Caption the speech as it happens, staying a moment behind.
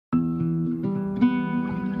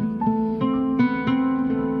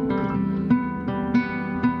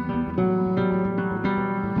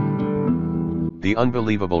The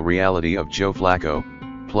unbelievable reality of Joe Flacco,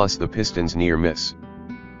 plus the Pistons' near miss.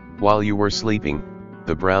 While you were sleeping,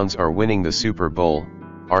 the Browns are winning the Super Bowl,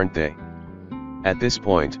 aren't they? At this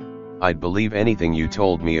point, I'd believe anything you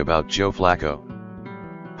told me about Joe Flacco.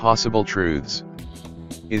 Possible truths.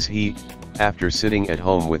 Is he, after sitting at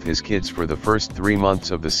home with his kids for the first 3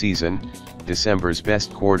 months of the season, December's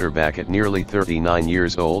best quarterback at nearly 39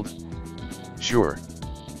 years old? Sure.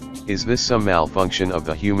 Is this some malfunction of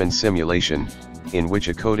the human simulation, in which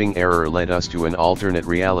a coding error led us to an alternate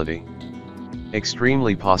reality?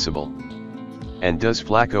 Extremely possible. And does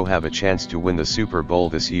Flacco have a chance to win the Super Bowl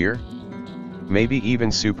this year? Maybe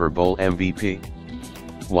even Super Bowl MVP?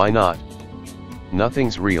 Why not?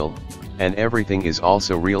 Nothing's real, and everything is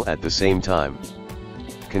also real at the same time.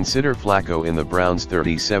 Consider Flacco in the Browns'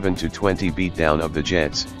 37-20 beatdown of the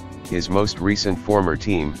Jets, his most recent former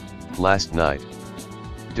team, last night.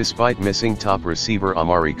 Despite missing top receiver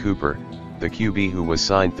Amari Cooper, the QB who was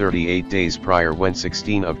signed 38 days prior went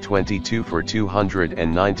 16 of 22 for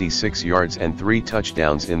 296 yards and 3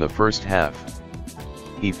 touchdowns in the first half.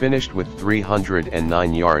 He finished with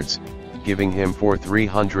 309 yards, giving him 4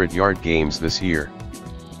 300-yard games this year.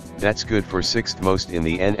 That's good for 6th most in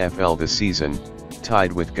the NFL this season,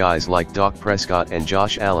 tied with guys like Dak Prescott and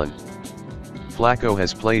Josh Allen. Flacco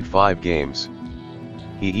has played 5 games.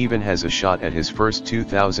 He even has a shot at his first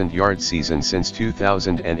 2,000-yard season since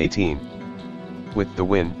 2018. With the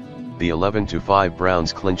win, the 11-5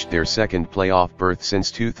 Browns clinched their second playoff berth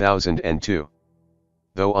since 2002.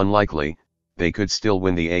 Though unlikely, they could still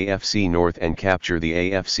win the AFC North and capture the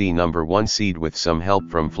AFC number 1 seed with some help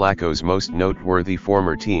from Flacco's most noteworthy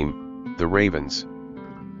former team, the Ravens.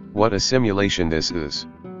 What a simulation this is.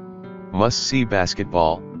 Must-see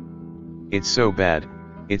basketball. It's so bad,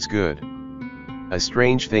 it's good. A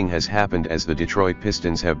strange thing has happened as the Detroit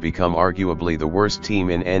Pistons have become arguably the worst team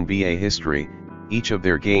in NBA history. Each of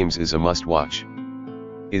their games is a must-watch.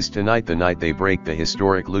 Is tonight the night they break the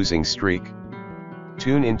historic losing streak?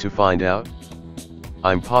 Tune in to find out.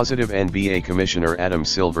 I'm positive NBA Commissioner Adam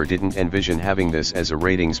Silver didn't envision having this as a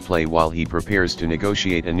ratings play while he prepares to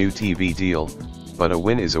negotiate a new TV deal, but a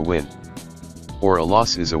win is a win. Or a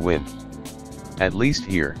loss is a win. At least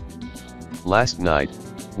here. Last night,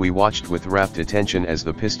 we watched with rapt attention as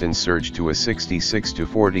the Pistons surged to a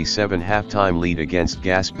 66-47 halftime lead against the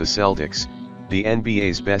Celtics, the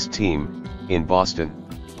NBA's best team, in Boston.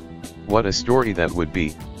 What a story that would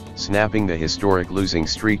be, snapping the historic losing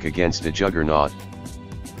streak against a juggernaut.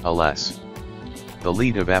 Alas. The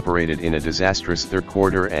lead evaporated in a disastrous third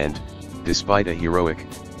quarter and, despite a heroic,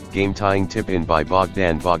 game-tying tip-in by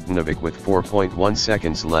Bogdan Bogdanovic with 4.1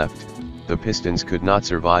 seconds left, the Pistons could not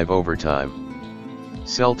survive overtime.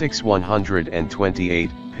 Celtics 128,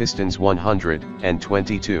 Pistons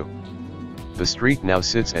 122. The streak now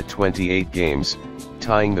sits at 28 games,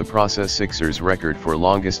 tying the Process Sixers record for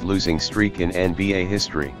longest losing streak in NBA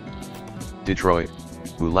history. Detroit,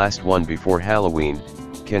 who last won before Halloween,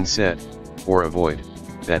 can set, or avoid,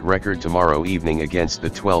 that record tomorrow evening against the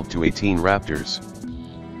 12-18 Raptors.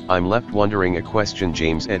 I'm left wondering a question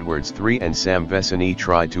James Edwards III and Sam Vecini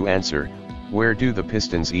tried to answer: where do the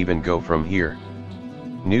Pistons even go from here?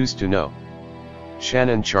 News to know.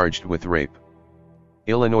 Shannon charged with rape.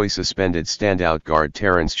 Illinois suspended standout guard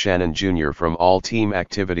Terrence Shannon Jr. from all team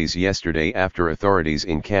activities yesterday after authorities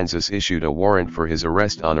in Kansas issued a warrant for his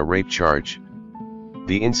arrest on a rape charge.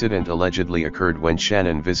 The incident allegedly occurred when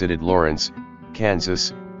Shannon visited Lawrence,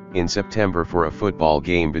 Kansas, in September for a football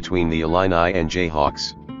game between the Illini and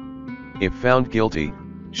Jayhawks. If found guilty,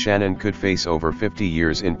 Shannon could face over 50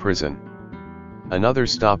 years in prison. Another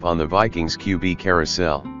stop on the Vikings QB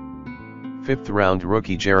carousel. 5th-round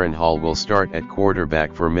rookie Jaren Hall will start at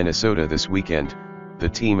quarterback for Minnesota this weekend, the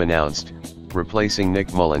team announced, replacing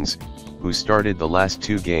Nick Mullins, who started the last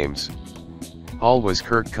 2 games. Hall was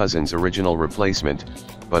Kirk Cousins' original replacement,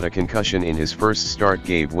 but a concussion in his first start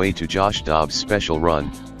gave way to Josh Dobbs' special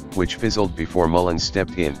run, which fizzled before Mullins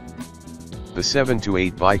stepped in. The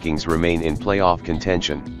 7-8 Vikings remain in playoff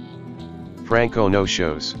contention. Franco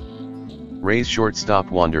no-shows. Rays shortstop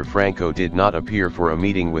Wander Franco did not appear for a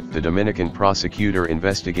meeting with the Dominican prosecutor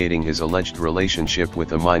investigating his alleged relationship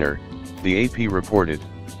with a minor, the AP reported.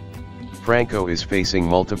 Franco is facing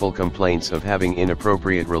multiple complaints of having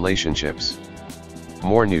inappropriate relationships.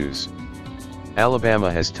 More news. Alabama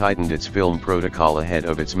has tightened its film protocol ahead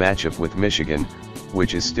of its matchup with Michigan,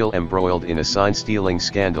 which is still embroiled in a sign-stealing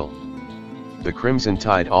scandal. The Crimson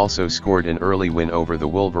Tide also scored an early win over the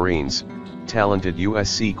Wolverines. Talented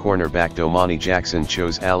USC cornerback Domani Jackson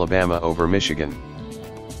chose Alabama over Michigan.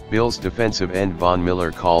 Bills defensive end Von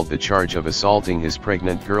Miller called the charge of assaulting his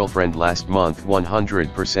pregnant girlfriend last month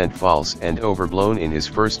 100% false and overblown in his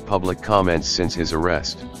first public comments since his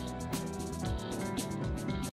arrest.